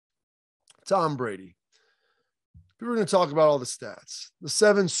Tom Brady. We're going to talk about all the stats, the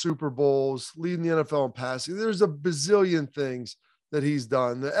 7 Super Bowls, leading the NFL in passing. There's a bazillion things that he's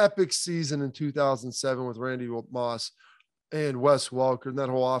done. The epic season in 2007 with Randy Moss and Wes Welker and that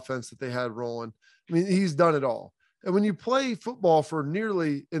whole offense that they had rolling. I mean, he's done it all. And when you play football for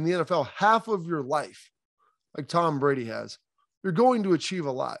nearly, in the NFL, half of your life, like Tom Brady has, you're going to achieve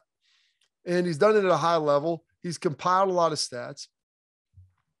a lot. And he's done it at a high level. He's compiled a lot of stats.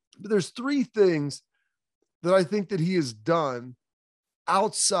 But there's 3 things that I think that he has done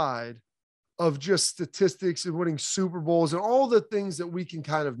outside of just statistics and winning Super Bowls and all the things that we can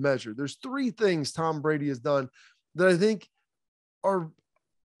kind of measure. There's 3 things Tom Brady has done that I think are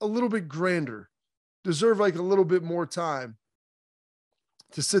a little bit grander, deserve like a little bit more time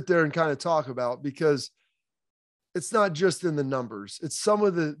to sit there and kind of talk about, because it's not just in the numbers. It's some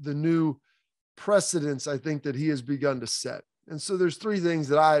of the new precedents I think that he has begun to set. And so there's 3 things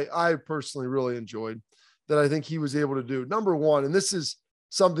that I personally really enjoyed that I think he was able to do. Number 1, and this is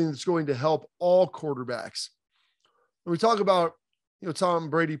something that's going to help all quarterbacks. When we talk about, Tom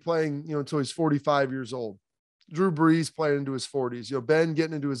Brady playing, until he's 45 years old, Drew Brees playing into his 40s, Ben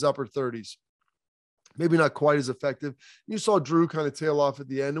getting into his upper 30s, maybe not quite as effective. You saw Drew kind of tail off at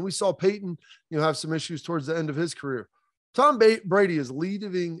the end, and we saw Peyton, have some issues towards the end of his career. Tom Brady is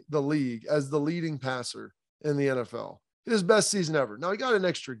leading the league as the leading passer in the NFL. His best season ever. Now, he got an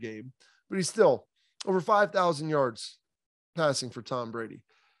extra game, but he's still over 5,000 yards passing for Tom Brady.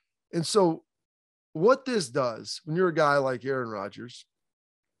 And so what this does, when you're a guy like Aaron Rodgers,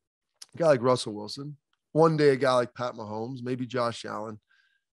 a guy like Russell Wilson, one day a guy like Pat Mahomes, maybe Josh Allen,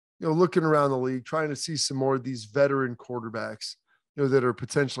 looking around the league, trying to see some more of these veteran quarterbacks, that are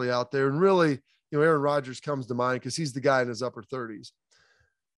potentially out there. And really, Aaron Rodgers comes to mind because he's the guy in his upper 30s.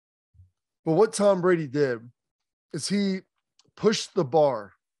 But what Tom Brady did is he pushed the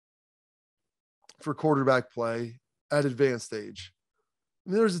bar for quarterback play at advanced age. I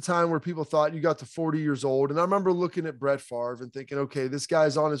mean, there was a time where people thought you got to 40 years old. And I remember looking at Brett Favre and thinking, okay, this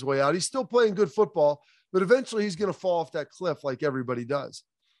guy's on his way out. He's still playing good football, but eventually he's going to fall off that cliff like everybody does.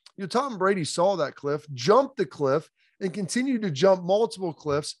 Tom Brady saw that cliff, jumped the cliff, and continued to jump multiple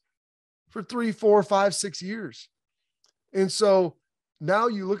cliffs for 3, 4, 5, 6 years. And so now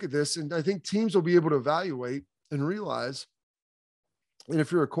you look at this, and I think teams will be able to evaluate and realize, and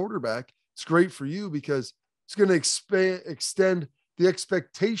if you're a quarterback, it's great for you because it's going to extend the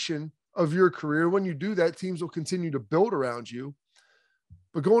expectation of your career. When you do that, teams will continue to build around you.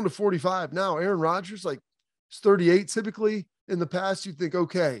 But going to 45 now, Aaron Rodgers, like he's 38 typically. In the past, you'd think,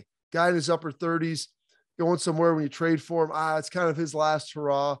 okay, guy in his upper 30s, going somewhere when you trade for him, it's kind of his last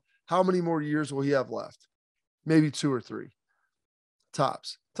hurrah. How many more years will he have left? Maybe 2 or 3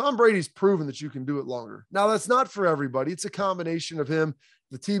 tops. Tom Brady's proven that you can do it longer. Now, that's not for everybody. It's a combination of him,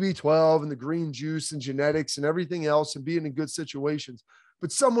 the TB12 and the green juice and genetics and everything else and being in good situations.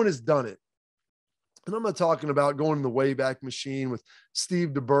 But someone has done it. And I'm not talking about going in the Wayback Machine with Steve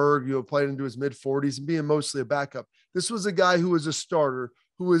DeBerg, playing into his mid-40s and being mostly a backup. This was a guy who was a starter,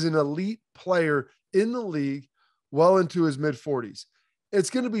 who was an elite player in the league well into his mid-40s. It's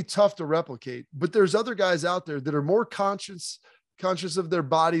going to be tough to replicate, but there's other guys out there that are more conscious of their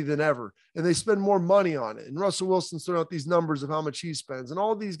body than ever, and they spend more money on it. And Russell Wilson's throwing out these numbers of how much he spends, and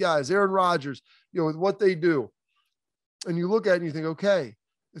all these guys, Aaron Rodgers, with what they do. And you look at it and you think, okay,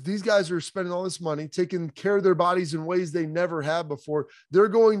 if these guys are spending all this money, taking care of their bodies in ways they never have before, they're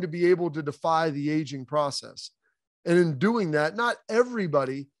going to be able to defy the aging process. And in doing that, not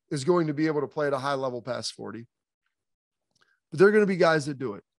everybody is going to be able to play at a high level past 40, but there are going to be guys that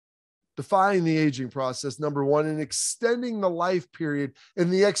do it. Defying the aging process, number 1, and extending the life period and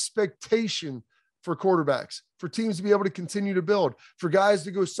the expectation for quarterbacks, for teams to be able to continue to build, for guys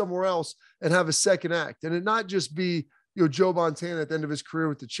to go somewhere else and have a second act. And it not just be, Joe Montana at the end of his career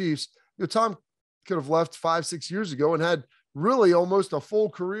with the Chiefs. Tom could have left 5, 6 years ago and had really almost a full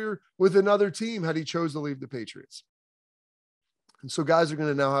career with another team had he chose to leave the Patriots. And so guys are going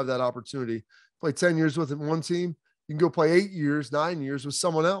to now have that opportunity. Play 10 years with one team. You can go play 8 years, 9 years with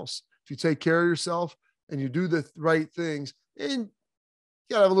someone else. If you take care of yourself and you do the right things, and you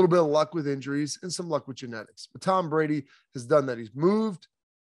got to have a little bit of luck with injuries and some luck with genetics. But Tom Brady has done that. He's moved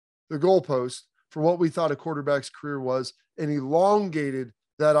the goalpost for what we thought a quarterback's career was and elongated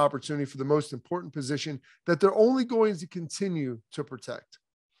that opportunity for the most important position that they're only going to continue to protect.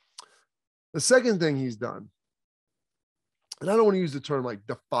 The second thing he's done, and I don't want to use the term like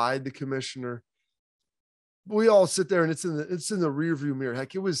defied the commissioner, but we all sit there and it's in the rearview mirror.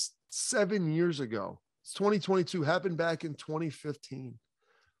 Heck, it was 7 years ago. It's 2022, happened back in 2015.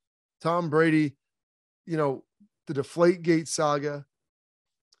 Tom Brady, the Deflategate saga,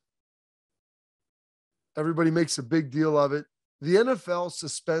 Everybody makes a big deal of it. The NFL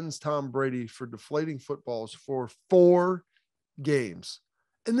suspends Tom Brady for deflating footballs for 4 games.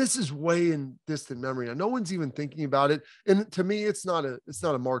 And this is way in distant memory. Now, no one's even thinking about it. And to me, it's not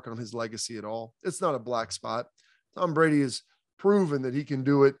a mark on his legacy at all. It's not a black spot. Tom Brady has proven that he can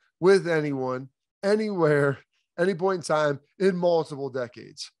do it with anyone, anywhere, any point in time in multiple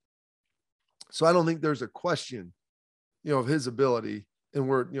decades. So I don't think there's a question, of his ability and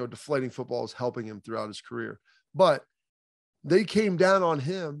where, deflating football is helping him throughout his career. But they came down on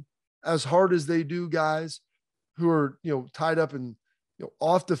him as hard as they do guys who are, tied up in,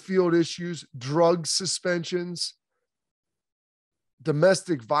 off the field issues, drug suspensions,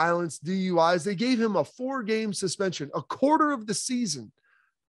 domestic violence, DUIs. They gave him a 4-game suspension, a quarter of the season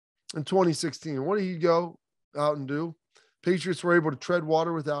in 2016. What did he go out and do? Patriots were able to tread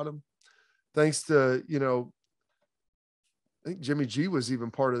water without him. Thanks to, I think Jimmy G was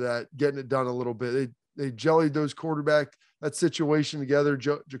even part of that, getting it done a little bit. They jellied those that situation together,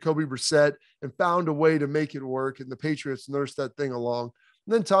 Jacoby Brissett, and found a way to make it work. And the Patriots nursed that thing along.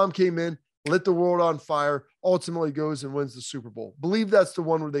 And then Tom came in, lit the world on fire, ultimately goes and wins the Super Bowl. Believe that's the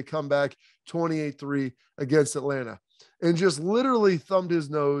one where they come back 28-3 against Atlanta and just literally thumbed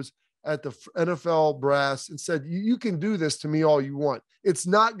his nose at the NFL brass and said, you can do this to me all you want. It's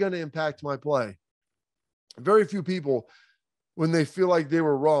not going to impact my play. Very few people, when they feel like they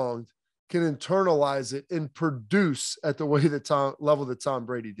were wronged, can internalize it and produce at the way that level that Tom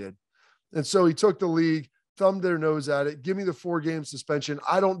Brady did. And so he took the league, thumbed their nose at it. Give me the 4-game suspension.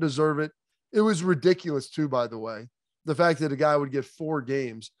 I don't deserve it. It was ridiculous too, by the way. The fact that a guy would get 4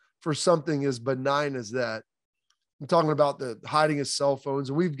 games for something as benign as that. I'm talking about the hiding his cell phones.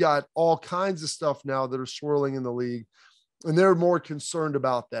 And we've got all kinds of stuff now that are swirling in the league. And they're more concerned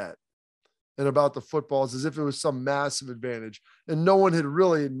about that and about the footballs as if it was some massive advantage. And no one had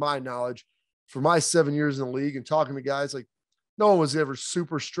really, in my knowledge, for my 7 years in the league and talking to guys, like no one was ever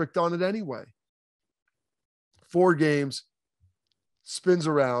super strict on it anyway. 4 games, spins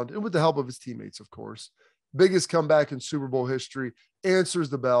around, and with the help of his teammates, of course. Biggest comeback in Super Bowl history, answers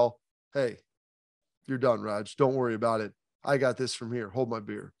the bell. Hey, you're done, Raj. Don't worry about it. I got this from here. Hold my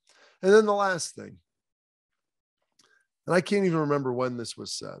beer. And then the last thing, and I can't even remember when this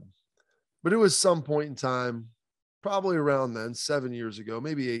was said, but it was some point in time, probably around then, 7 years ago,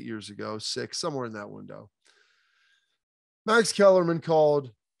 maybe 8 years ago, 6, somewhere in that window. Max Kellerman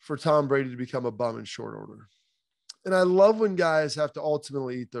called for Tom Brady to become a bum in short order. And I love when guys have to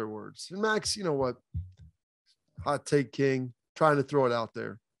ultimately eat their words. And Max, you know what? Hot take king, trying to throw it out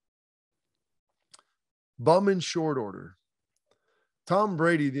there. Bum in short order. Tom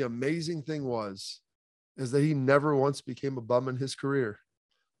Brady, the amazing thing is that he never once became a bum in his career.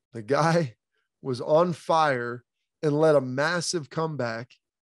 The guy was on fire and led a massive comeback,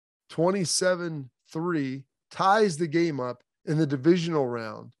 27-3, ties the game up in the divisional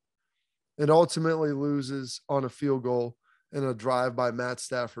round, and ultimately loses on a field goal and a drive by Matt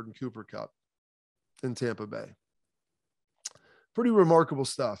Stafford and Cooper Kupp in Tampa Bay. Pretty remarkable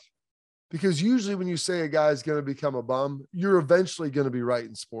stuff, because usually when you say a guy's going to become a bum, you're eventually going to be right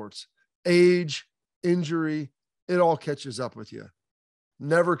in sports. Age, injury, it all catches up with you.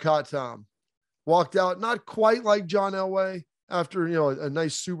 Never caught Tom. Walked out not quite like John Elway after, a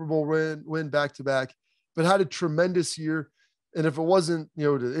nice Super Bowl win back-to-back, but had a tremendous year. And if it wasn't,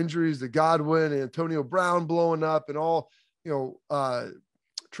 the injuries, the Godwin, Antonio Brown blowing up and all,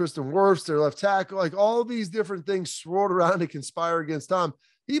 Tristan Wirfs, their left tackle, like all these different things swirled around to conspire against Tom.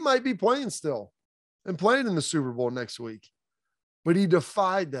 He might be playing still and playing in the Super Bowl next week, but he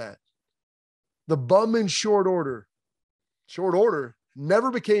defied that. The bum in short order,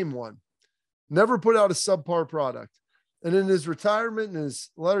 never became one, never put out a subpar product. And in his retirement, in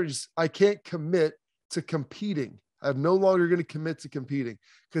his letters, I can't commit to competing. I'm no longer going to commit to competing,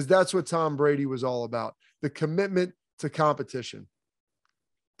 because that's what Tom Brady was all about, the commitment to competition.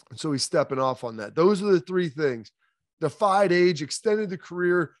 And so he's stepping off on that. Those are the 3 things. Defied age, extended the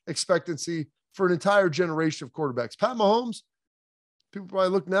career expectancy for an entire generation of quarterbacks. Pat Mahomes, people probably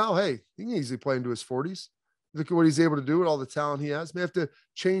look now, hey, he can easily play into his 40s. Look at what he's able to do with all the talent he has. May have to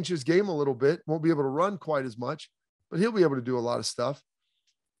change his game a little bit. Won't be able to run quite as much, but he'll be able to do a lot of stuff.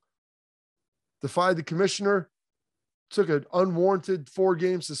 Defied the commissioner, took an unwarranted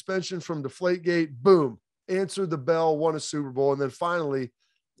 4-game suspension from Deflategate, boom, answered the bell, won a Super Bowl, and then finally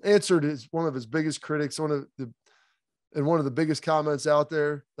answered one of his biggest critics, one of the biggest comments out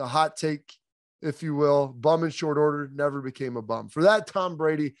there, the hot take, if you will, bum in short order, never became a bum. For that, Tom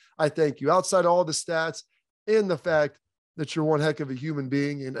Brady, I thank you. Outside all the stats and the fact that you're one heck of a human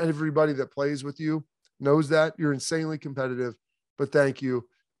being, and everybody that plays with you knows that. You're insanely competitive, but thank you.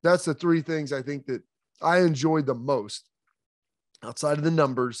 That's the 3 things I think that I enjoyed the most outside of the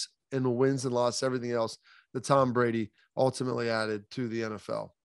numbers and the wins and losses, everything else that Tom Brady ultimately added to the NFL.